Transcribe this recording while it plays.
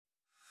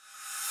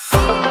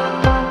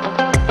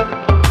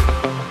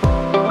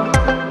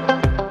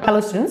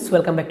Hello students,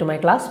 welcome back to my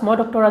class. মই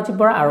Dr. Rajib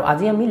Borah আৰু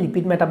আজি আমি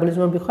লিপিড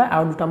মেটাবলিজমৰ বিষয়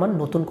আৰু দুটামান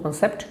নতুন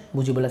কনসেপ্ট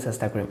বুজিবলৈ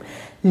চেষ্টা কৰিম।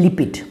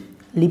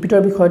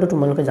 লিপিডৰ বিষয়টো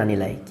তোমালোকে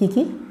জানিলাই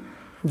কি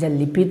যে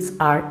lipids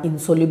are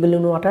insoluble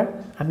in water।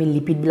 আমি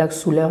লিপিড বিলাক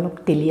চুলে অলপ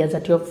তেলিয়া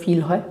জাতীয় ফিল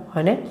হয়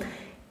হয়নে?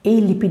 এই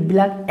লিপিড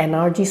বিলাক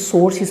এনাৰ্জি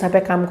সোৰ্স হিচাপে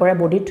কাম কৰে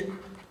বডিত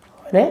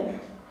হয়নে?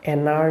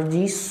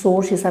 এনাৰ্জি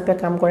সোৰ্স হিচাপে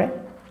কাম কৰে।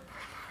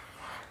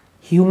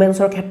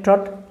 হিউম্যানছৰ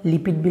ক্ষেত্ৰত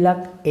লিপিড বিলাক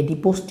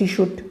এডিপোজ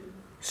টিস্যুত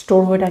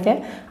স্টোৰ হৈ থাকে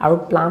আৰু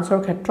প্লান্টছৰ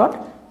ক্ষেত্ৰত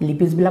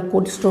লিপিডছ বিলাক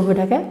কোড স্টোৰ হৈ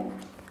থাকে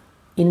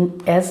ইন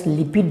এজ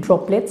লিপিড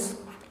ড্ৰপলেটস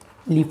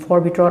লিফৰ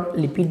ভিতৰত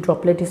লিপিড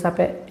ড্ৰপলেট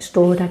হিচাপে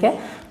স্টোৰ হৈ থাকে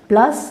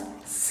প্লাস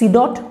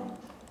সিডত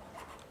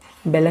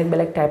বেলেগ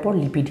টাইপৰ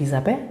লিপিড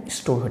হিচাপে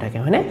স্টোৰ হৈ থাকে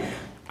হয়নে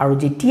আৰু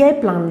যেতিয়াই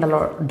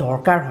প্লান্টডালৰ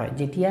দৰকাৰ হয়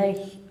যেতিয়াই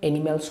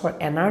এনিমেলছৰ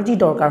এনাৰ্জি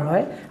দৰকাৰ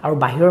হয় আৰু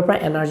বাহিৰৰ পৰা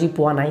এনাৰ্জি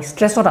পোৱা নাই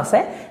ষ্ট্ৰেছত আছে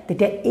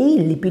তেতিয়া এই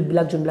লিপিড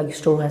বিলাক যোনবিলাক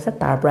স্টোৰ হৈ আছে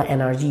তাৰ পৰা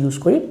এনাৰ্জি ইউজ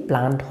কৰি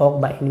প্লান্ট হক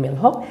বা এনিমেল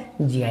হক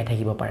জিআই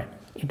থাকিব পাৰে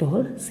এটো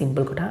হল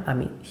সিম্পল কথা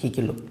আমি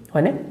শিকিলো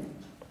হয়নে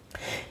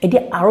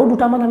এতিয়া আৰু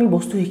দুটামান আমি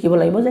বস্তু শিকিব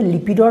লাগিব যে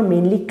লিপিডৰ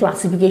মেইনলি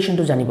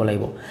ক্লাসিফিকেশনটো জানিব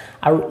লাগিব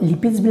আৰু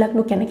লিপিডছ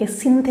বিলাকনো কেনেকৈ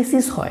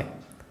সিনথেসিস হয়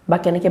বা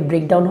কেনেকৈ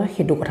ব্ৰেকডাউন হয়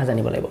হেতু কথা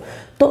জানিব লাগিব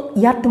তো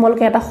ইয়াত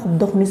তোমালোকে এটা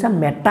শব্দ শুনিছা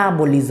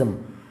মেটাবলিজম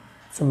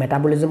সো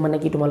মেটাবলিজম মানে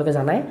কি তোমালোকে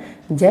জানাই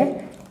যে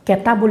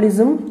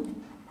কেটাবলিজম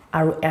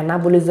আৰু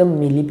এনাবলিজম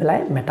মিলি পেলাই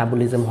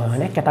মেটাবলিজম হয়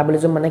হয়নে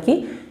কেটাবলিজম মানে কি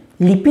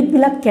লিপিড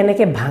বিলাক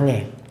কেনেকৈ ভাঙে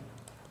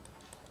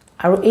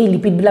আৰু এই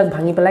লিপিড বিলাক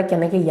ভাঙি পেলাই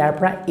কেনেকৈ ইয়াৰ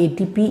পৰা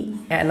এটিপি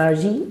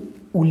এনাৰ্জি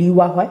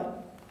উলিওৱা হয়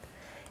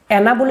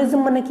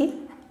এনাবলিজম মানে কি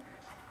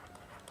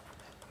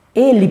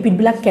এই লিপিড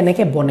বিলাক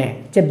কেনেকৈ বনে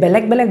যে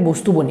বেলেগ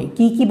বস্তু বনি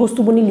কি বস্তু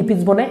বনি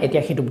লিপিডস বনে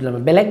এতিয়া হেতু বুজাম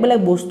বেলেগ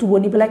বস্তু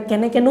বনি পেলাই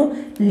কেনেকেনো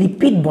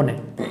লিপিড বনে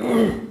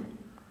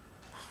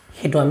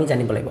হেতু আমি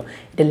জানিব লাগিব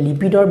এটা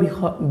লিপিডৰ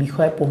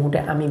বিষয় পঢ়োতে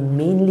আমি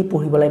মেইনলি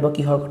পঢ়িব লাগিব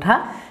কিহৰ কথা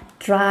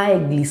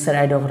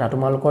ট্ৰাইগ্লিসাৰাইডৰ কথা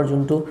তোমালোকৰ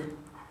যোনটো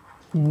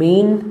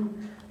মেইন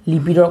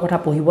লিপিডৰ কথা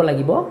পঢ়িব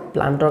লাগিব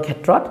প্লান্টৰ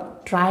ক্ষেত্ৰত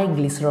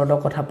ট্ৰাইগ্লিসাৰাইডৰ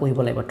কথা পঢ়িব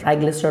লাগিব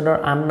ট্ৰাইগ্লিসাৰাইডৰ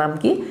আন নাম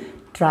কি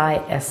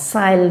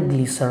ট্ৰাইএসাইল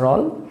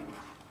গ্লিসাৰল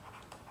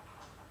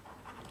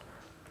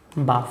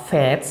বা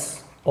ফ্যাটস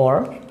অৰ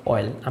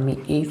অয়েল আমি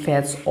এই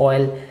ফ্যাটস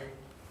অয়েল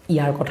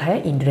ইয়াৰ কথাই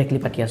ইনডাইৰেক্টলি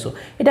পাতি আছো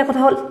এটা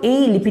কথা হল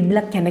এই লিপিড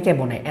বিলাক কেনেকৈ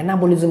বনে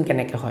এনাবলিজম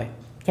কেনেকৈ হয়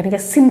কেনেকৈ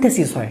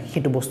সিনথেসিস হয়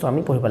হেতু বস্তু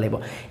আমি পঢ়িব লাগিব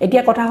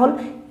এতিয়া কথা হল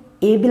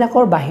এই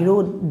বিলাকৰ বাহিৰো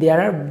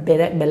দেয়াৰ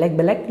বেলেগ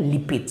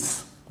লিপিডস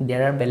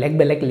দেয়াৰ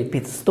বেলেগ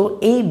লিপিডস তো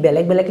এই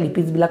বেলেগ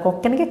লিপিডস বিলাকক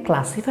কেনেকৈ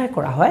ক্লাসিফাই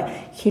কৰা হয়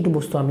হেতু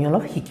বস্তু আমি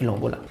অলপ শিকি লওঁ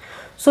বলা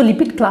সো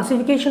লিপিড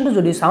ক্লাসিফিকেশনটো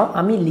যদি চাও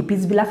আমি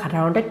লিপিডস বিলাক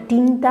সাধাৰণতে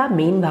তিনটা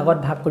মেইন ভাগত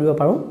ভাগ কৰিব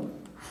পাৰো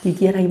কি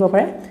থাকিব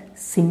পাৰে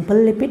simple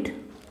lipid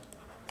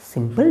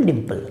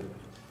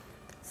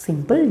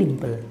simple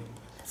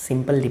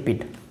lipid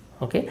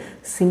okay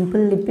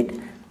simple lipid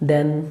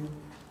then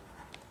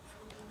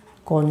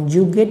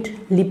conjugate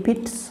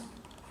lipids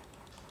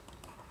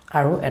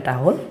আৰু এটা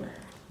হল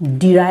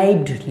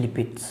derived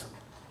lipids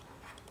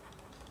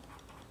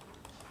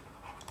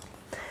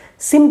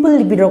simple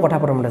lipidৰ কথা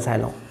প্ৰথমতে চাই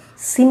লওঁ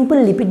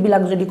simple lipid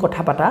বিলাক যদি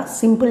কথা পাতা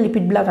simple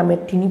lipid বিলাক আমি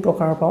তিনি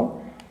প্ৰকাৰৰ পাওঁ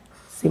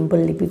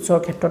simple lipidsৰ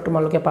ক্ষেত্ৰত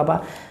তোমালোকে পাবা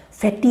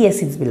fatty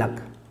acids বিলাক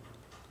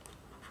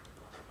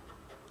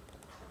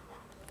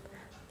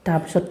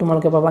তাৰপিছত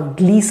তোমালোকে পাবা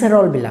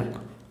গ্লিসাৰল বিলাক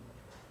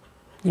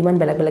যিমান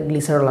বেলেগ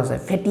গ্লিসাৰল আছে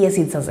ফেটি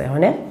এসিডস আছে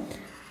হয়নে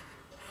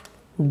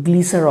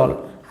গ্লিসাৰল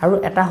আৰু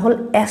এটা হল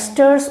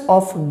এস্টাৰ্স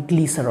অফ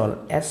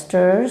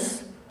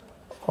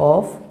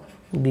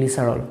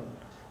গ্লিসাৰল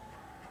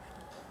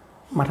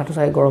মাথাটো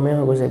চাই গৰমে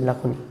হৈ গৈছে এইবিলাক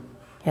শুনি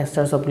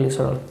এস্টাৰ্স অফ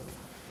গ্লিসাৰল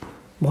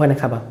ভয়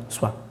নাখাবা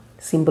সোৱা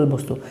সিম্পল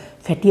বস্তু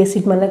ফেটি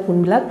এসিড মানে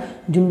কোনবিলাক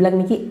যোনবিলাক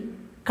নেকি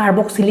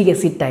কাৰ্বক্সিলিক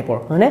এসিড টাইপৰ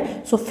হয়নে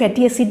সো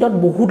ফেটি এসিডত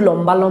বহুত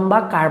লম্বা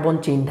কাৰ্বন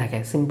চেইন থাকে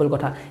সিম্পল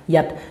কথা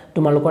ইয়াত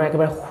তোমালোকৰ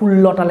একেবাৰে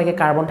 16 টা লৈকে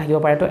কাৰ্বন থাকিব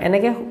পাৰে তো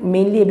এনেকে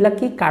মেইনলি এবিলাক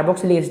কি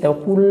কাৰ্বক্সিলিক এসিড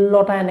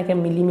 16 টা এনেকে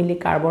মিলি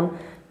কাৰ্বন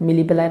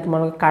মিলি পেলাই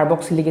তোমালোকৰ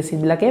কাৰ্বক্সিলিক এসিড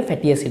বিলাকে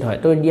ফেটি এসিড হয়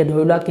তো দিয়া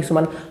ধৰিলোৱা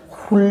কিছুমান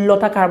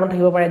 16 টা কাৰ্বন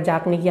থাকিব পাৰে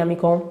যাক নেকি আমি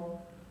কওঁ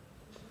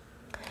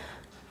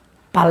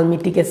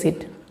পালমিটিক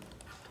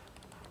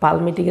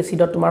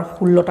এসিডত তোমাৰ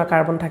 16 টা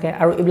কাৰ্বন থাকে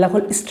আৰু এবিলাক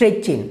হল ষ্ট্ৰেইট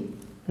চেইন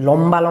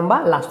লম্বা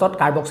লাষ্টত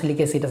কাৰ্বক্সিলিক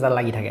এসিড এটা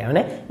লাগি থাকে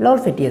হয়নে লল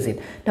ফেটি এসিড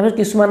তাৰপিছত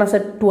কিছুমান আছে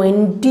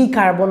 20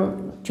 কাৰ্বন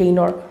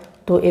চেইনৰ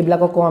তো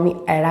এবিলাকক কওঁ আমি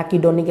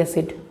এৰাকিডনিক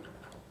এসিড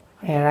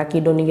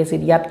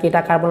ইয়াত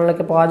কেটা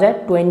কাৰ্বনলৈকে পোৱা যায়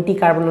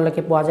 20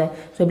 কাৰ্বনলৈকে পোৱা যায়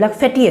সো এবিলাক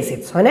ফেটি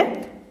এসিডস হয়নে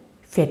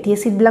ফেটি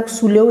এসিড বিলাক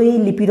চুলেও এই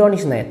লিপিডৰ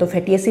নিচিনাই তো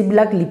ফেটি এসিড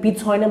বিলাক লিপিডস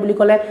হয় না বুলি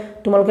কলে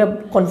তোমালোকে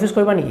কনফিউজ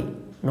কৰিবা নেকি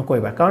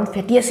নকৰিবা কাৰণ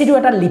ফেটি এসিডও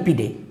এটা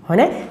লিপিডে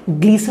হয়নে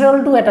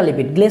গ্লিসাৰলটো এটা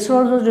লিপিড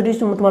গ্লিসাৰল যদি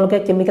তোমালোকে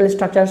কেমিক্যাল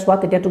স্ট্ৰাকচাৰ সোৱা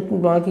তেতিয়া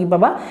তোমালোকে কি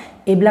পাবা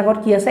এইবিলাকত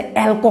কি আছে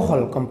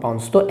এলকহল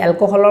কম্পাউণ্ডছ তো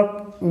এলকহলৰ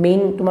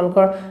মেইন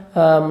তোমালোকৰ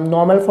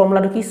নৰ্মাল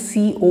ফৰ্মুলাটো কি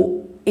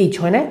COH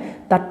হয়নে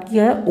তাত কি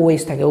হয়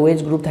OH থাকে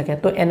OH গ্ৰুপ থাকে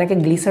তো এনেকে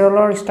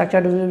গ্লিসাৰলৰ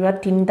স্ট্ৰাকচাৰটো যদি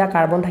তিনটা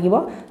কাৰ্বন থাকিব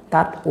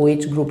তাত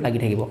OH গ্ৰুপ লাগি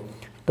থাকিব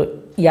তো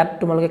ইয়াত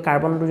তোমালোকে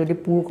কাৰ্বনটো যদি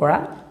পুৰ কৰা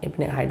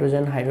এপিনে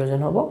হাইড্ৰোজেন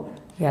হ'ব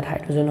ইয়াত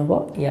হাইড্ৰোজেন হ'ব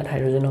ইয়াত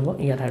হাইড্ৰোজেন হ'ব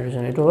ইয়াত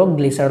হাইড্ৰোজেন এটো হ'ব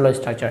গ্লিচাৰলৰ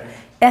ষ্ট্ৰাকচাৰ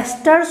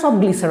এষ্টাৰ্ছ অফ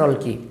গ্লিচাৰল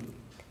কি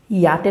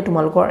ইয়াতে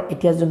তোমালোকৰ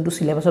এতিয়া যোনটো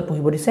সিলেবাছত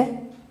পঢ়িব দিছে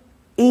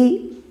এই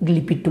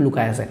লিপিডটো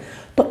লুকাই আছে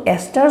তো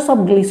এষ্টাৰ্ছ অফ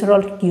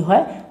গ্লিচাৰল কি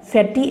হয়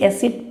ফেটি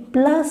এসিড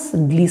প্লাস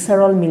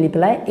গ্লিচাৰল মিলি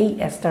পেলাই এই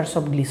এষ্টাৰ্ছ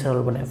অফ গ্লিচাৰল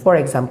বনায় ফৰ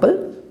এক্সাম্পল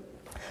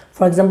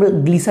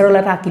গ্লিচাৰল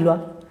এটা আঁকি লোৱা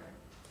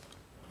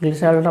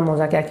গ্লিচাৰল এটা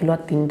মজাকে আঁকি লোৱা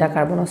তিনটা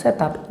কাৰ্বন আছে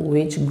তাত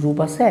OH গ্ৰুপ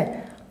আছে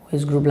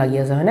OH গ্ৰুপ লাগি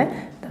আছে হয়নে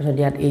তাৰপিছত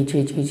ইয়াত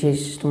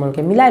H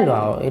তোমালোকে মিলাই লোৱা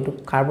এইটো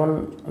কাৰ্বন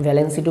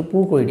ভ্যালেন্সিটো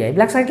পুৰ কৰি দিয়া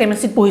এইবিলাক চাগে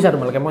কেমিষ্ট্ৰিত পঢ়িছা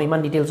তোমালোকে মই ইমান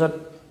ডিটেইলছত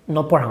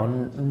নপঢ়াও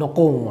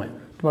নকওঁ মই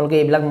তোমালোকে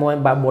এইবিলাক মই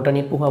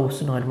বটানীত পঢ়া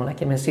বস্তু নহয় তোমালোকে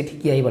কেমিষ্ট্ৰিত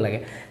শিকি আহিব লাগে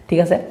ঠিক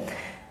আছে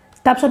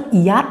তাৰপিছত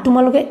ইয়াত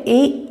তোমালোকে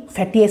এই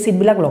ফেটি এসিড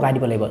বিলাক লগাই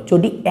দিব লাগিব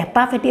যদি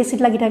এটা ফেটি এসিড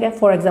লাগি থাকে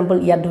ফৰ এক্সাম্পল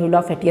ইয়াত ধৰি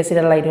লোৱা ফেটি এসিড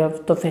লাগি থাকে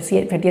তো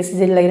ফেটি এসিড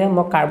যদি লাগি থাকে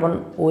মই কাৰ্বন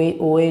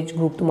OH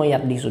গ্ৰুপটো মই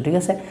ইয়াত দিছো ঠিক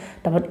আছে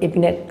তাৰপিছত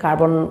এপিনে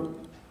কাৰ্বন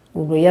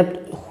ইয়াত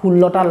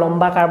 16টা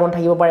লম্বা কাৰ্বন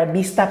থাকিব পাৰে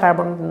 20টা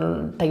কাৰ্বন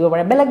থাকিব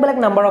পাৰে বেলেগ বেলেগ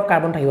নাম্বাৰ অফ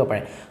কাৰ্বন থাকিব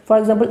পাৰে ফৰ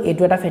এক্সাম্পল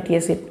এইটো এটা ফেটি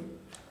এসিড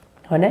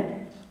হয়নে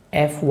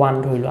F1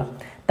 ধৰি লোৱা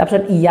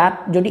তাৰপিছত ইয়াত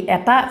যদি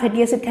এটা ফেটি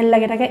এসিড খালি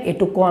লাগি থাকে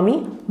এটো কো আমি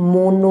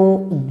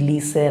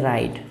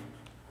মনোগ্লিচাৰাইড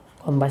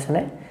গম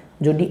পাইছানে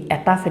যদি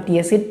এটা ফেটি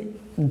এসিড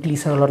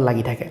গ্লিচাৰলত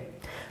লাগি থাকে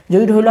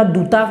যদি ধৰি লোৱা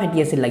দুটা ফেটি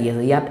এসিড লাগি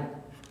আছে ইয়াত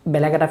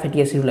বেলেগ এটা ফেটি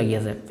এসিড লাগি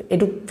আছে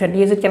এটো ফেটি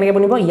এসিড কেনেকৈ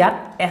বনিব ইয়াত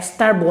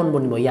এষ্টাৰ বন্ড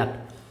বনিব ইয়াত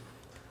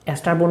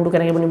এষ্টাৰ বন্ডটো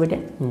কেনেকৈ বনিব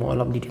এতিয়া মই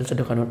অলপ ডিটেইলছত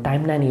দেখানো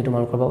টাইম নাই নেকি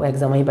তোমালোকৰ বাৰু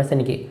এক্সাম আহি পাইছে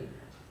নেকি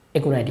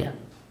একো নাই দিয়া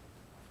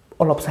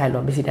অলপ চাই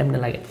লোৱা বেছি টাইম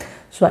নালাগে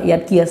সো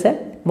ইয়াত কি আছে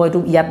মই এটো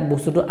ইয়াত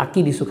বস্তুটো আঁকি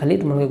দিছো খালি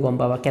তোমালোকে গম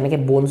পাবা কেনেকৈ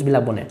বন্ডছ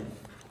বিলাক বনে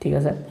ঠিক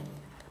আছে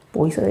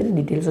পইচা যদি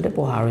ডিটেইলছতে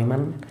পঢ়া আৰু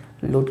ইমান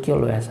লোড কিয়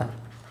লৈ আছা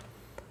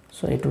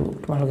সো এটো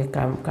তোমালোকে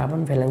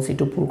কাৰ্বন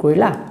ভ্যালেন্সিটো পুৰ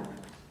কৰিলা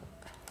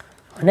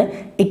মানে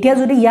এতিয়া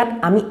যদি ইয়াত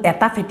আমি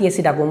এটা ফেটি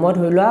এসিড আকো মই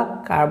ধৰি লোৱা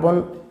কাৰ্বন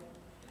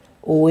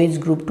OH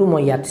গ্ৰুপটো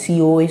মই ইয়াত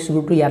COH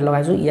গ্ৰুপটো ইয়াত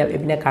লগাইছো ইয়াত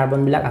এপিনে কাৰ্বন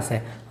বিলাক আছে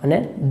মানে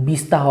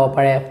 20টা হ'ব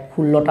পাৰে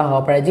 16টা হ'ব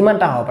পাৰে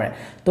যিমানটা হ'ব পাৰে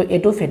তো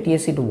এটো ফেটি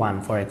এসিড 1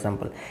 ফৰ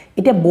এক্সাম্পল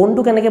এতিয়া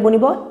বন্ডটো কেনেকৈ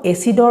বনিব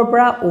এসিডৰ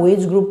পৰা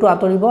OH গ্ৰুপটো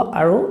আতৰিব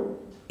আৰু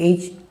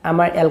H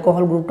আমাৰ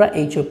এলকহল গ্ৰুপটো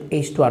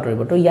H2 আতৰিব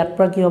তো ইয়াত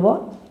পৰা কি হ'ব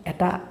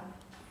এটা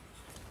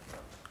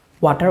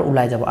water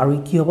ulai jabo aru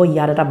ki hobo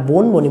yar eta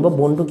bond bonibo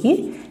bond to ki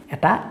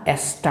eta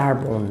ester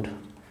bond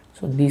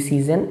so this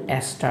is an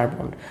ester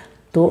bond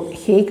to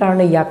hei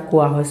karone yak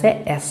koa hoise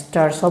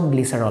esters of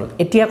glycerol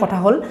etia kotha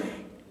hol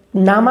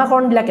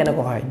namakoron bila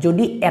keneko hoy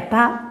jodi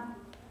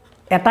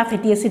eta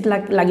fatty acid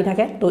lagi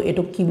thake to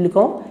etu ki bili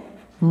ko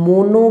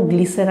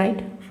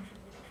monoglyceride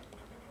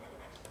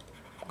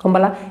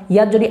kombala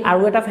yat jodi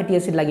aru eta fatty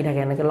acid lagi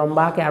thake enake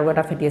lomba ke aru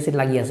eta fatty acid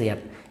lagi ase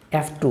yat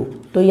F2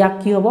 to yak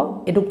ki hobo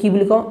etu ki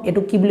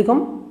bili kom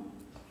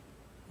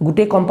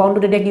gute compound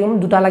to ki hom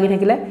duta lagi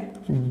thakile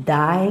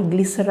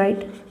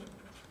diglyceride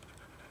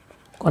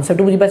concept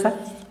to buji paisa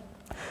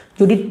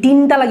jodi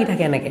tinta lagi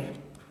thake enake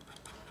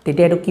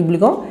tetia etu ki bili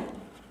ko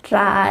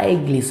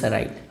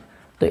triglyceride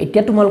to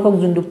etia tumalok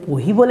jundu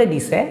pohibole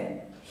dise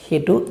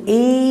hetu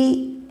ei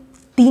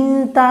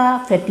tinta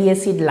fatty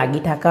acid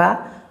lagi thaka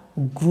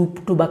group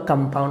to ba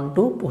compound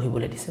to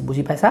pohibole dise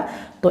buji paisa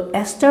to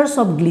esters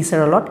of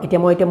glycerolot etia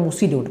moi eta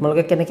musi diu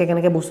tumaloke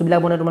keneke bostu bila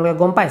bone tumaloke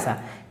gom paisa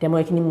etia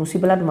moi ekini musi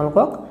pela tumalok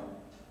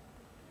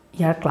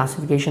year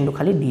classification তো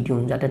খালি দি দিউ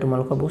যাতে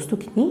তোমালোকৰ বস্তু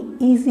কিনি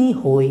easy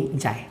হৈ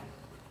যায়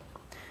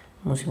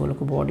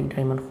মুসিবলকো body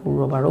টাইমান খুৰ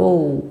বাৰো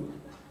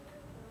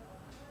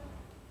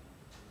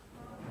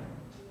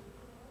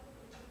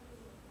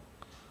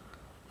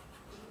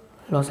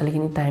লসালি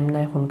কিনি টাইম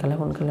নাই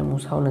সোনকালে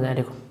মুছাও না যায়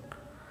দেখো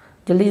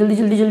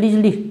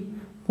জলদি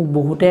মোক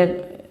বহুতে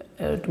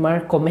তোমাৰ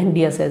কমেন্ট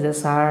দি আছে যে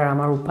স্যাৰ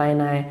আমাৰ উপায়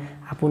নাই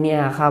আপুনি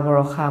আশা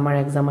ভৰসা আমাৰ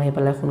এক্সাম আহি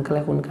পালে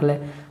সোনকালে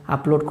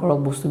আপলোড কৰক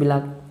বস্তু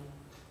বিলাক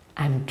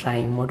I'm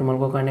trying মই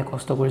তোমালোকৰ কাৰণে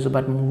কষ্ট কৰিছো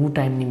বাট মোৰ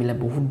টাইম নিমিলে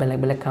বহুত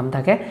বেলেগ কাম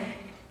থাকে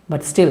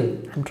but still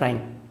I'm trying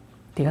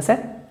ঠিক আছে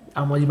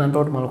আৰু মই যিমান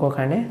পাৰো তোমালোকৰ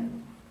কাৰণে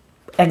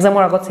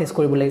এক্সামৰ আগত শেষ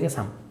কৰিবলৈকে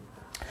চাম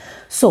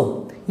সো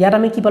ইয়াত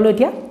আমি কি পালো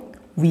এতিয়া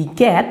we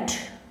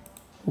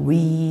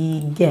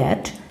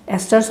get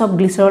esters of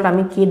glycerol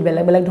আমি কি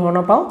বেলেগ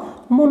ধৰণৰ পাও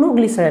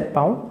monoglyceride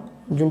পাও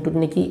যোনটোত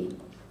নেকি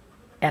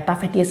এটা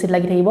ফেটি এসিড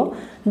লাগি থাকিব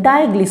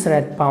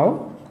diglyceride পাও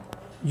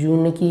যোন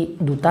নেকি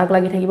দুটাক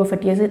লাগি থাকিব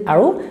ফেটি এসিড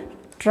আৰু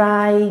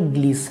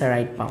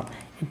triglyceride পাও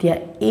এতিয়া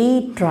এই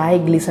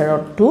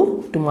triglyceride টু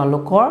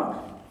তোমালোকৰ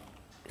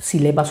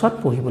সিলেবাসত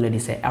পঢ়িবলৈ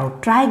দিছে আৰু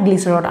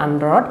triglyceride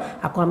আন্ডাৰত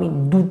আকৌ আমি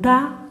দুটা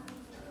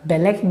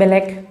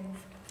বেলেগ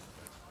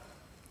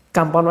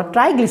কম্পাউণ্ড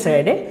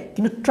triglyceride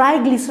কিন্তু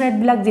triglyceride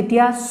বিলাক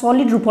যেতিয়া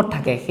সলিড ৰূপত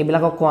থাকে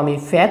হেবিলাকক কো আমি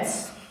ফ্যাটস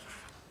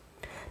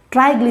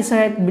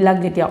triglyceride বিলাক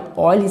যেতিয়া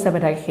অয়েল হিচাপে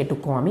থাকে হেতু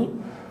কো আমি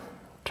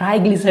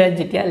triglyceride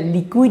যেতিয়া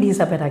লিকুইড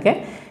হিচাপে থাকে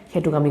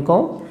হেতুক আমি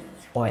কও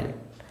অয়েল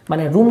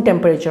মানে room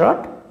temperature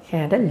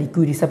হেটা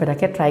লিকুইড হিচাপে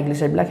থাকে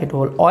triglyceride বিলাক হেতু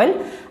হল অয়েল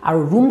আৰু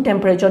room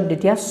temperature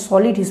যেতিয়া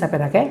সলিড হিচাপে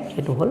থাকে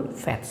হেতু হল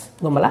ফ্যাটস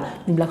গমলা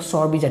যিবিলাক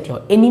চৰ্বি জাতীয়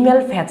এনিমেল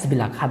ফ্যাটস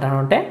বিলাক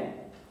সাধাৰণতে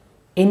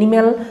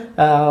এনিমেল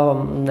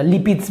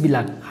লিপিডস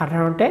বিলাক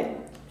সাধাৰণতে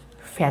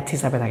ফ্যাটস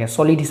হিচাপে থাকে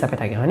সলিড হিচাপে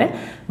থাকে হয়নে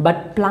বাট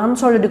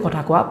প্লান্টছৰ যদি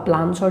কথা কোৱা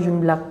প্লান্টছৰ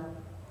যোনবিলাক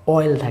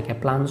অয়েল থাকে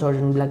প্লান্টছৰ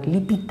যোনবিলাক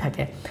লিপিড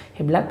থাকে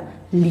হেবিলাক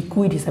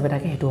লিকুইড হিচাপে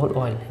থাকে হেতু হল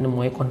অয়েল হেতু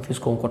মই কনফিউজ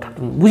কৰো কথাটো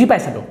বুজি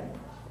পাইছা তো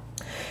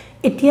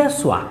এতিয়া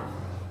সোৱা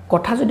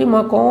কথা যদি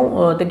মই কওঁ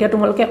তেতিয়া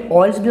তোমালোকে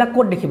অয়েলছ বিলাক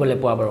কোড দেখিবলৈ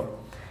পোৱা বাৰু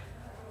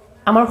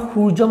আমাৰ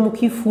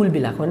সূৰ্যমুখী ফুল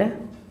বিলাক হয়নে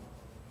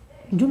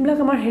যোনবিলাক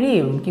আমাৰ হেৰি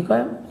কি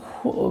কয়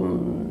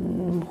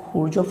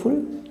সূৰ্য ফুল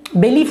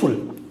বেলি ফুল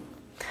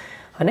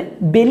হয়নে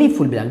বেলি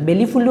ফুল বিলাক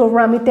বেলি ফুলৰ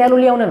পৰা আমি তেল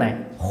উলিয়াও না নাই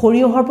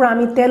খৰিয়হৰ পৰা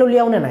আমি তেল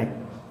উলিয়াও না নাই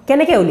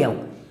কেনেকৈ উলিয়াও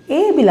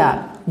এই বিলাক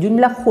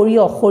যোনবিলাক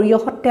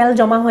খৰিয়হত তেল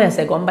জমা হৈ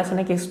আছে গম পাইছ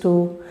না কেছটো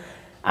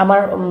আমাৰ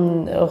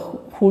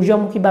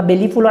সূৰ্যমুখী বা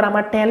বেলি ফুলৰ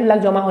আমাৰ তেল বিলাক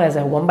জমা হৈ আছে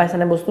গম পাইছ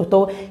না বস্তু তো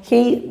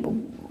সেই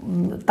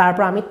তাৰ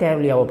পৰা আমি তেল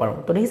উলিয়াব পাৰো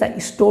তো দেখিছা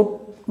ষ্ট'ৰ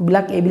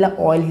বিলাক এইবিলাক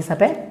অয়েল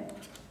হিচাপে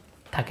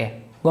থাকে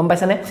গম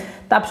পাইছ না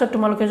তাৰপিছত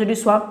তোমালোকে যদি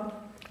সোৱা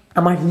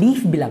আমাৰ লিফ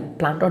বিলাক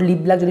প্লান্টৰ লিফ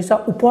বিলাক যদি সোৱা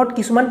ওপৰত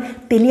কিছুমান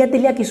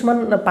তেলিয়া কিছুমান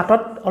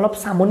পাতত অলপ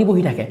সামনি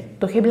বহি থাকে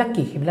তো সেইবিলাক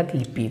কি সেইবিলাক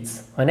লিপিডছ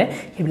হয়নে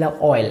সেইবিলাক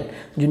অয়েল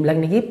যোনবিলাক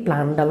নেকি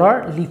প্লান্টডালৰ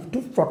লিফটো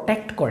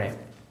প্ৰটেক্ট কৰে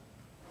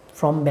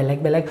from বেলেগ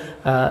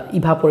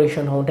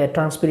evaporation hote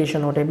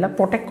transpiration hote ebla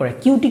protect kore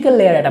cuticle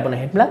layer eta bana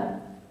hebla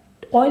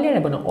oil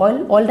layer bana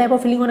oil type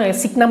of feeling hona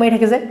sikna mai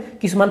thake je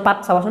kisuman pat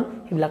sabason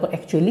hebla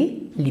actually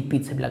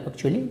lipids hebla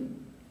actually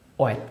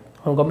oil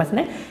hon gom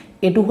pasne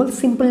etu hol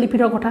simple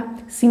lipid or kotha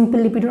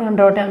simple lipid or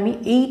under ote ami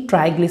ei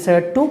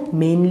triglyceride to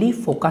mainly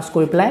focus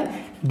kori play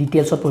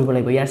details of poribo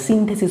laibo yar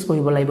synthesis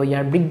poribo laibo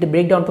yar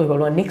breakdown poribo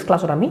laibo next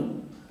class ot ami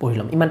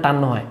পঢ়িলাম ইমান টান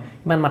নহয়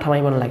ইমান মাথা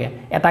মাৰিব নালাগে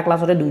এটা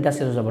ক্লাছতে দুইটা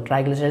চেজ যাব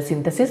ট্ৰাইগ্লিচাৰাইড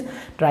সিনথেসিস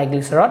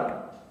ট্ৰাইগ্লিচাৰাইড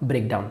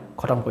ব্ৰেকডাউন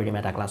খতম কৰি দিম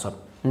এটা ক্লাছত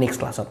নেক্সট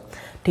ক্লাছত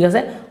ঠিক আছে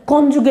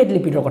কনজুগেট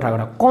লিপিডৰ কথা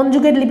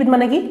কনজুগেট লিপিড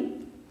মানে কি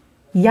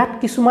ইয়াত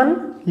কিছুমান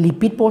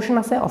লিপিড পোৰশন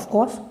আছে of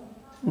course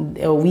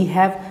we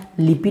have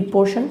lipid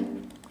portion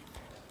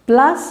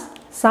plus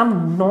some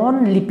non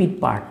lipid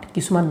part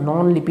কিছুমান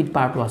non lipid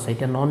part আছে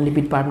এটা non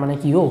lipid part মানে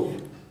কি ও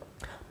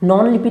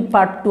non lipid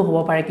part to হ'ব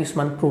পাৰে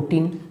কিছুমান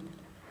protein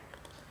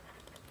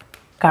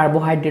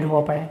carbohydrate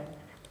ho pare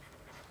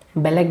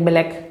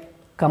belek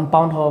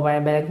compound ho pare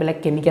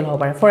belek chemical ho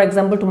pare for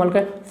example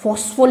tumaloke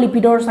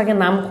phospholipidor sage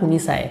naam khuni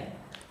sai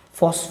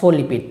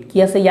phospholipid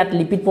ki ase yat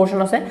lipid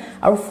portion ase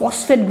aru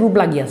phosphate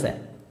group lagi ase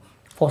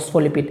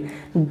phospholipid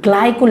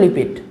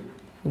glycolipid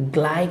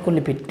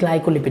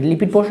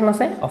lipid portion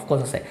ase of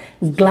course ase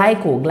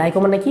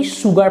glyco mane ki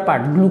sugar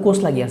part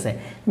glucose lagi ase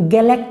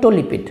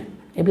galactolipid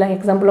ebla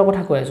example er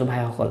kotha koi asu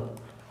bhai hokol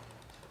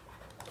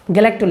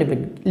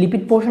galactolipid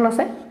lipid portion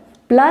ase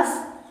plus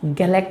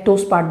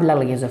galactose part bila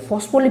lagi আছে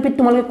phospholipid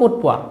তোমালকে code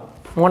পোৱা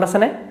মনত আছে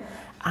নে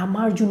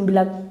আমাৰ June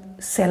বিলাক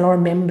সেলৰ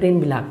membrane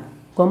বিলাক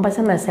গম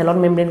পাইছা না সেলৰ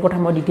মেমব্ৰেন কথা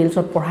মই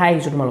ডিটেইলছত পঢ়াই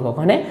আহিছো তোমালকক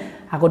হয়নে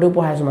আগতেও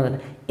পঢ়াইছো মাজতে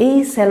এই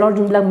সেলৰ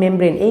জুন বিলাক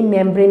মেমব্ৰেন এই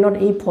মেমব্ৰেনত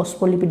এই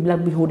phospholipid বিলাক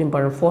বহুত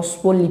ইম্পৰ্টেন্ট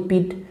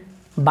phospholipid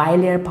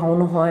বাইলেয়াৰ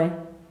ফাউন্ড হয়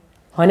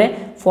হয়নে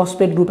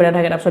ফসফেট গ্ৰুপ এটা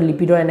থাকে তাৰপিছত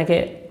লিপিডৰ এনেকে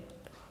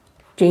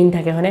চেইন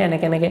থাকে হয়নে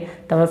এনেকে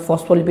তাৰপিছত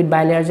phospholipid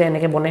বাইলেয়াৰ যে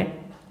এনেকে বনে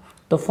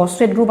তো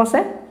ফসফেট গ্ৰুপ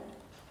আছে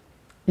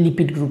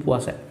lipid group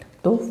আছে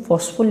তো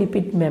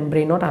phospholipid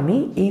membrane ot ami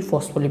ei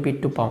phospholipid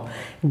to pau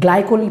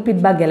glycolipid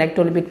ba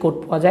galactolipid code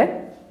poa jay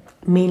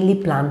mainly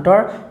plantor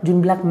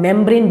junbilak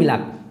membrane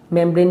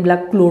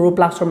bilak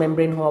chloroplast or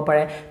membrane hoba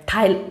pare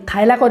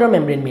thylakoid or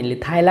membrane mainly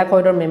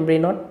thylakoid or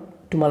membrane ot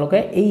tumaloke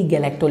ei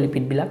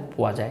galactolipid bilak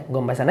poa jay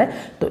gom paisa na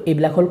to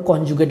ebilak hol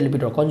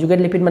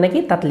conjugate lipid mane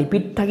ki tat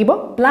lipid thakibo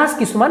plus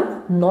kisuman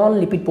non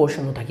lipid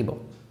portion o thakibo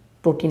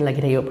protein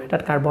lagi থাকিব পাৰে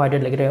তাত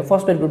carbohydrate lagi থাকিব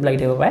phosphate group lagi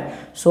থাকিব পাৰে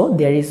so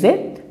there is a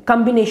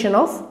combination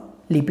of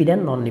lipid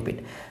and non lipid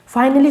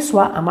finally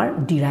সোৱা আমাৰ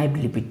derived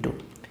lipid to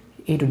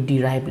এটো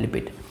derived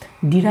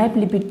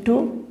lipid to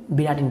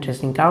Virat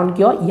interesting কাৰণ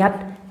কিয় ইয়াত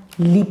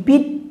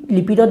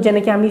লিপিডত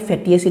যেনেকে আমি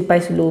ফ্যাটি এসিড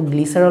পাইছিলো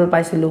গ্লিসাৰল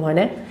পাইছিলো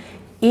হয়নে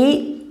এই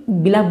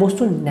বিলা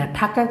বস্তু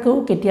নাথাকাকেও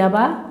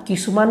কেতিয়াবা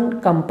কিছুমান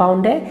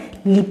কম্পাউন্ডে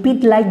লিপিড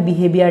লাইক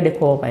বিহেভিয়াৰ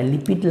দেখুৱাব পাৰে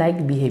লিপিড লাইক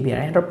বিহেভিয়াৰ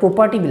এটাৰ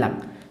প্ৰপাৰ্টি বিলাক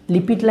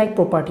lipid like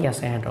property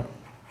ase hetor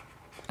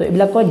to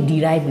ebila koi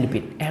derived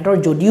lipid hetor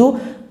jodiu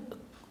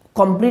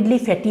completely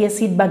fatty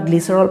acid ba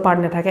glycerol part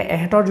na thake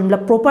hetor jumla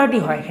property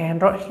hoy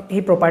hetor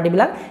ei property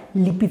bila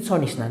lipids or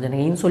nisna jene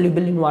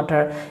insoluble in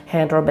water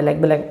hetor belek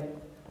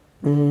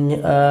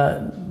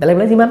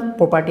jiman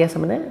property ase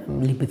mane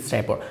lipids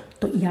type or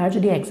to yar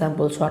jodi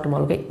example so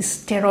tomaloke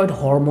steroid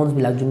hormones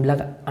bilak jumla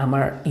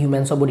amar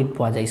humans body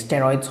poa jay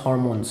steroids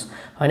hormones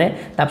hoyne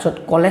tapsot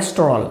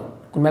cholesterol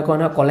কোনবা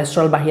কোন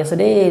cholesterol বাহি আছে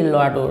দে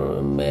লটো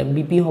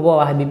BP হবো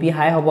BP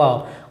হাই হবো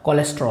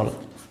cholesterol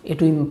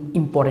এটো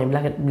important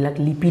বিলাক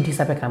lipid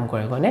হিসাবে কাম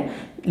কৰে গনে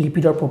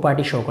লিপিডৰ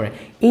প্ৰপাৰ্টি শো কৰে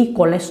এই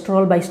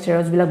কোলেস্টেৰল বা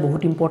স্টেৰয়েডছ বিলাক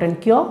বহুত ইম্পৰ্টেন্ট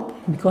কিয়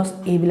বিকজ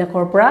এই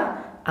বিলাকৰ পৰা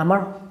আমাৰ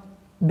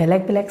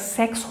বেলেগ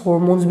সেক্স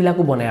হৰমোনস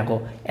বিলাকো বনে আকৌ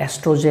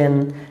এস্ট্ৰোজেন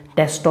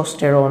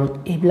টেস্টোস্টেৰন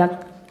এই বিলাক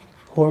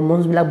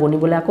হৰমোনস বিলাক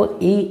বনিবলে আকৌ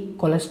এই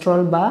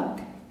কোলেস্টেৰল বা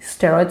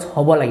স্টেৰয়েডছ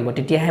হ'ব লাগিব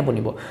তেতিয়াহে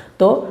বনিব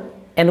তো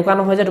এনুকা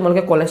নহয় যে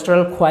তোমালোকে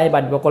কোলেস্টেৰল খুৱাই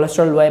বাদ দিব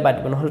কোলেস্টেৰল লোৱাই বাদ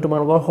দিব নহলে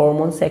তোমালোকৰ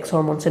হৰমোন সেক্স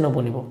হৰমোনছে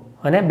নবনিব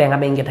হয়নে বেঙা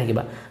বেঙকে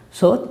থাকিবা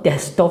সো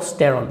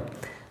টেস্টোস্টেৰন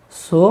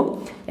সো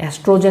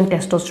এষ্ট্ৰোজেন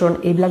টেস্টোস্টেৰন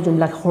এইবিলাক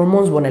যোনবিলাক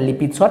হৰমোনছ বনে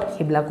লিপিডছত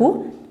সেইবিলাকো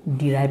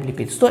ডিৰাইভ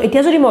লিপিডছ তো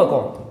এতিয়া যদি মই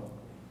কওঁ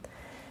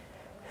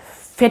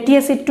ফেটি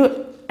এসিড টু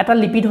এটা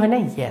লিপিড হয় না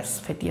ইয়েস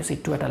ফেটি এসিড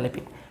টু এটা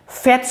লিপিড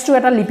ফ্যাটস টু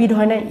এটা লিপিড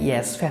হয় না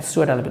ইয়েস ফ্যাটস টু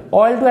এটা লিপিড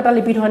অয়েল টু এটা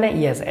লিপিড হয় না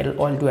ইয়েস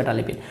অয়েল টু এটা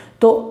লিপিড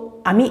তো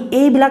আমি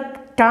এইবিলাক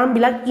টার্ম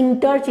বিলাক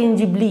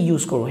ইন্টারচেঞ্জেবলি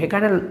ইউজ কৰো হে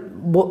কাৰণে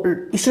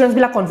স্টুডেন্টস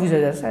বিলাক কনফিউজ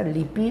হৈ যায় স্যাৰ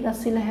লিপিড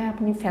আছিল হে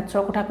আপুনি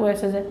ফ্যাটছৰ কথা কৈ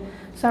আছে যে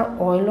স্যাৰ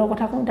অয়েলৰ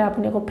কথা কোনটা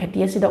আপুনি আকৌ ফেটি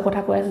এসিডৰ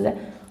কথা কৈ আছে যে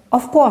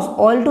অফ কোর্স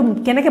অয়েল টু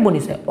কেনেকে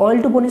বনিছে অয়েল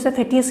টু বনিছে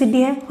ফেটি এসিড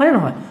দিয়ে হয় না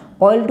নহয়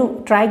অয়েল টু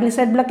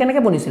ট্রাইগ্লিসাইড বিলাক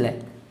কেনেকে বনিছিলে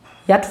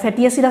ইয়াত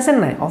ফেটি এসিড আছে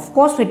নাই অফ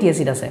কোর্স ফেটি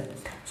এসিড আছে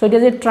সো এটা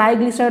যে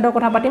ট্ৰাইগ্লিসাইডৰ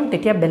কথা পাতিম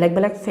তেতিয়া বেলেগ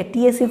বেলেগ ফেটি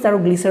এসিড আৰু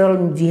গ্লিসাৰল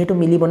যেহেতু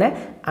মিলি বনে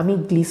আমি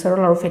গ্লিসাৰল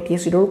আৰু ফেটি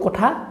এসিডৰ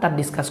কথা তাত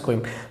ডিসকাস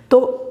কৰিম তো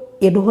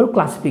এটো হল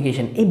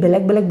ক্লাসিফিকেশন এই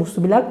বেলেগ বেলেগ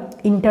বস্তুবিলাক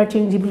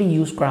ইন্টাৰচেঞ্জেবলি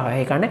ইউজ কৰা হয়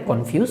এই কাৰণে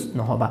কনফিউজ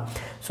নহবা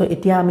সো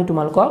এতিয়া আমি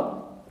তোমালোকক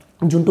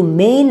যোনটো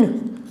মেইন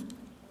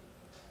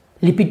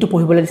লিপিডটো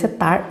পঢ়িবলৈ দিছে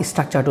তাৰ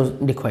স্ট্ৰাকচাৰটো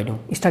দেখুৱাই দিম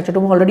স্ট্ৰাকচাৰটো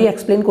মই অলৰেডি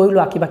এক্সপ্লেইন কৰিলো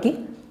আকি বাকি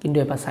কিন্তু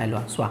এবাৰ চাই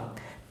লোৱা সোৱা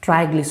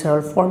ট্ৰাইগ্লিসাৰল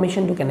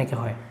ফৰ্মেশনটো কেনেকে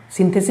হয়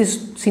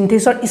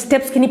সিনথেসিসৰ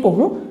স্টেপস খিনি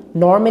পঢ়ো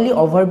নৰমালি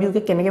ওভাৰভিউ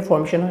কে কেনেকে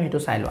ফৰ্মেশন হয় হেতু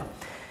চাই লোৱা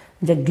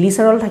যে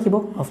গ্লিসাৰল থাকিব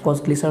অফ কোৰ্স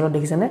গ্লিসাৰল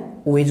দেখিছানে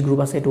OH গ্ৰুপ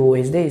আছে এটো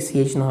OH দে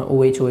CH নহয়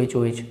OH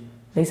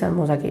দেখিছা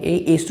মজাকে এই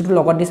H2 টো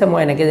লগত দিছে মই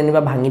এনেকে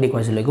যেনিবা ভাঙি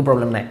দেখুৱাইছিল একো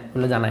প্ৰবলেম নাই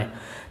বলে জানাই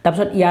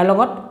তাৰপিছত ইয়াৰ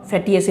লগত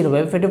ফেটি এসিড হবে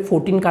ফেটি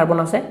 14 কাৰ্বন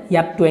আছে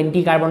ইয়াত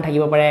 20 কাৰ্বন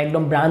থাকিব পাৰে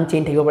একদম ব্ৰাঞ্চ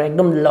চেইন থাকিব পাৰে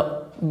একদম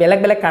বেলেগ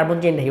বেলেগ কাৰ্বন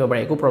চেইন থাকিব পাৰে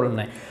একো প্ৰবলেম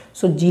নাই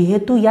সো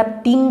যেহেতু ইয়াত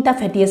তিনটা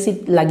ফেটি এসিড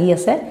লাগি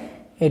আছে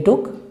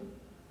এটুক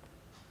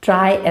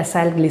ট্রাই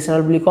এসাইল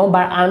গ্লিসারল বুলি কম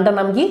বা আনটা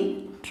নাম কি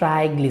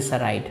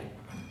ট্রাইগ্লিসারাইড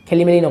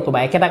খেলিমেলি নকবা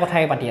একেটা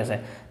কথাই পাতি আছে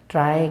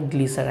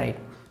ট্রাইগ্লিসারাইড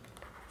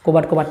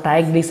কোবাত কোবাত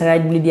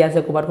ট্রাইগ্লিসারাইড বুলি দিয়া আছে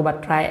কোবাত কোবাত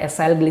ট্রাই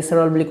এসাইল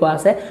গ্লিসারল বুলি কোৱা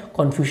আছে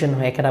কনফিউজন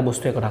হয় একেটা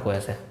বস্তুৰ কথা কৈ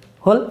আছে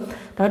হল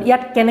তাৰ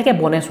ইয়াত কেনেকে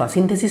বনে সোৱা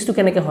সিনথেসিসটো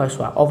কেনেকে হয়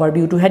সোৱা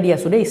ওভারভিউটো হে দিয়া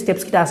আছে দে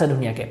স্টেপস কিটা আছে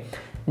ধুনিয়াকে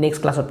নেক্সট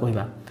ক্লাছত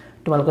পঢ়িবা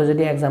তোমালোকৰ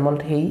যদি এক্সাম্পল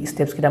হেই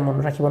স্টেপস কিটা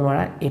মনত ৰাখিব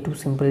নোৱাৰা এটো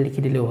সিম্পল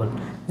লিখি দিলেও হল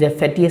যে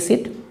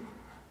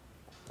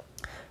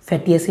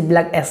ফেটি এসিড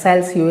বিলাক এসাইল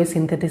COA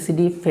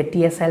সিনথেটিসিডি ফেটি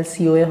এসাইল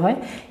COA হয়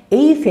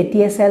এই ফেটি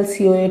এসাইল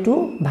COA টো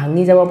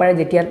ভাঙি যাব পাৰে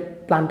যেতিয়া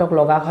প্লান্টক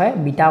লগা হয়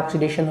বিটা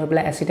অক্সিডেশন হৈ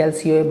পেলাই এসিটাইল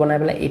COA বনাই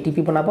পেলাই ATP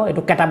বনাব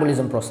এটো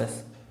ক্যাটাবলিজম প্ৰসেস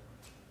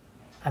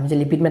আমি যে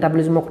লিপিড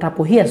মেটাবলিজমৰ কথা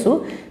পঢ়ি আছো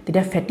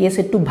তেতিয়া ফেটি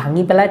এসিড টো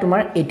ভাঙি পেলাই তোমাৰ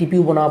ATP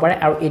বনাব পাৰে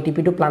আৰু ATP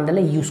টো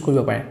প্লান্টলে ইউজ কৰিব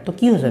পাৰে তো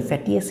কি হৈছে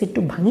ফেটি এসিড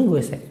টো ভাঙি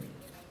গৈছে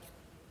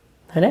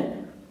হয়নে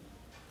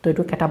তো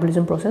এটো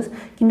ক্যাটাবলিজম প্ৰসেস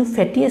কিন্তু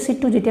ফেটি এসিড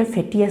টো যেতিয়া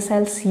ফেটি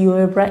এসাইল COA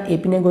ৰ পৰা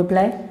এপিনে গৈ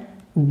পেলাই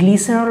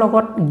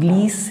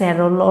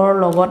গ্লিসেৰলৰ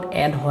লগত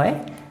এড হয়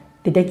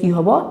তেতিয়া কি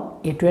হ'ব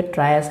এটোৱে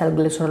ট্ৰাইএসাইল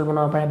গ্লিসাৰল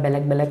বনাব পাৰে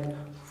বেলেগ বেলেগ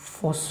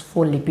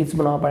ফসফোলিপিডছ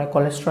বনাব পাৰে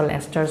কোলেস্টেৰল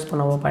এস্টাৰছ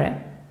বনাব পাৰে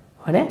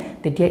হয়নে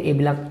তেতিয়া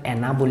এইবিলাক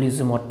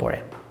এনাবলিজমত পৰে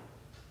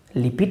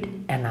লিপিড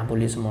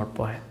এনাবলিজমত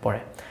পৰে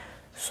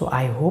সো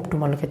আই হোপ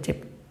তোমালোকে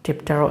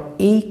চেপ্টাৰৰ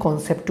এই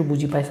কনসেপ্টটো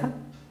বুজি পাইছা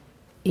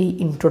এই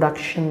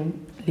ইন্ট্ৰোডাকশন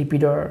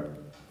লিপিডৰ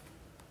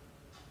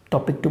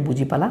টপিকটো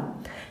বুজি পালা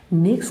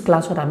নেক্সট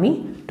ক্লাছত আমি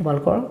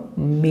তোমালোকৰ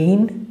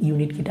মেইন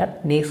ইউনিট কিটাত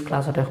নেক্সট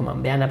ক্লাছতে হমাম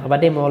বেয়া নাপাবা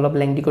দে মই অলপ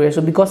লেংদি কৰি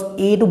আছো বিকজ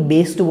এইটো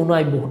বেসটো বনোৱা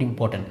বহুত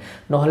ইম্পৰ্টেন্ট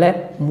নহলে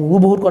মোৰো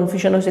বহুত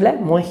কনফিউজন হৈছিল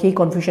মই সেই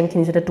কনফিউজন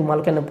খিনি যেতে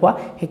তোমালোকে নপোৱা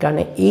সেই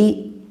কাৰণে এই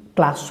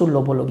ক্লাছটো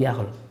লবলগিয়া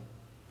হল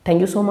Thank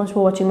you so much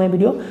for watching my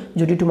video.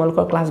 যদি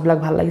তোমালোকৰ ক্লাছ ব্লগ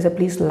ভাল লাগিছে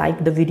please like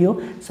the video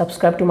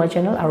subscribe to my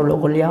channel আৰু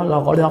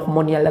লগৰ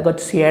সমনীয়াৰ লগত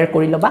শেয়াৰ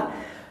কৰি লবা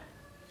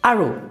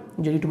আৰু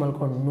যদি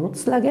তোমালোকৰ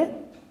নোটস লাগে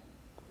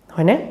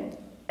হয়নে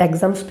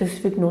exam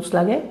specific notes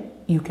lage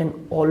you can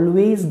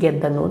always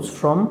get the notes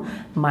from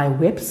my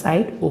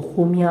website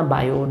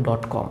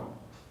axomiabio.com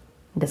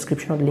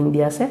description link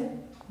dia ase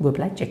go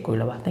apply check kori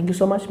loba thank you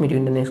so much meet you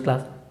in the next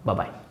class bye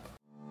bye